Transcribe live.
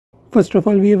First of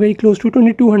all, we are very close to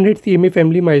 2200 CMA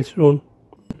family milestone.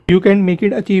 You can make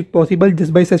it achieve possible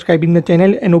just by subscribing the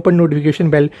channel and open notification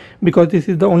bell, because this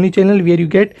is the only channel where you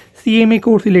get CMA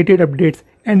course related updates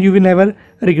and you will never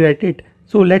regret it.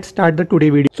 So let's start the today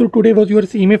video. So today was your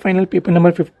CMA final paper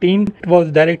number 15. It was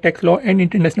direct tax law and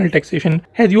international taxation.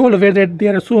 As you all aware that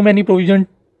there are so many provisions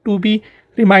to be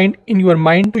remind in your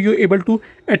mind, so you're able to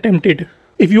attempt it.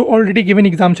 If you already given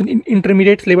examination in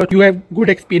intermediate syllabus, you have good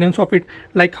experience of it,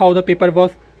 like how the paper was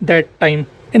that time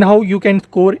and how you can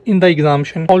score in the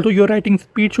examination. Also, your writing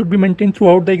speed should be maintained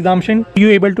throughout the examination.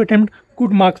 You're able to attempt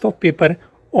good marks of paper.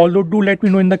 Although do let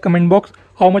me know in the comment box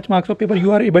how much marks of paper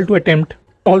you are able to attempt.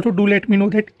 Also do let me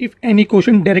know that if any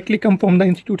question directly come from the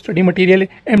institute study material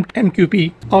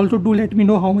MQP. Also do let me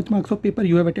know how much marks of paper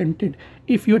you have attempted.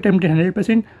 If you attempted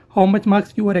 100%, how much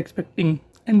marks you are expecting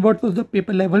and what was the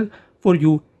paper level for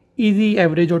you, easy,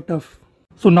 average or tough.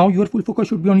 So now your full focus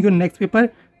should be on your next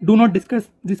paper. Do not discuss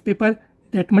this paper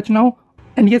that much now.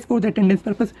 And yes, for the attendance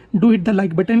purpose, do hit the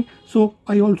like button. So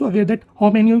I also aware that how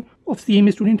many of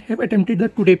CMA students have attempted the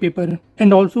today paper.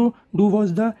 And also do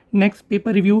watch the next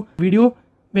paper review video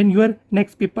when your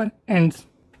next paper ends.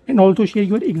 And also share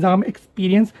your exam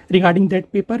experience regarding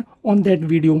that paper on that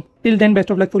video. Till then,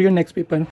 best of luck for your next paper.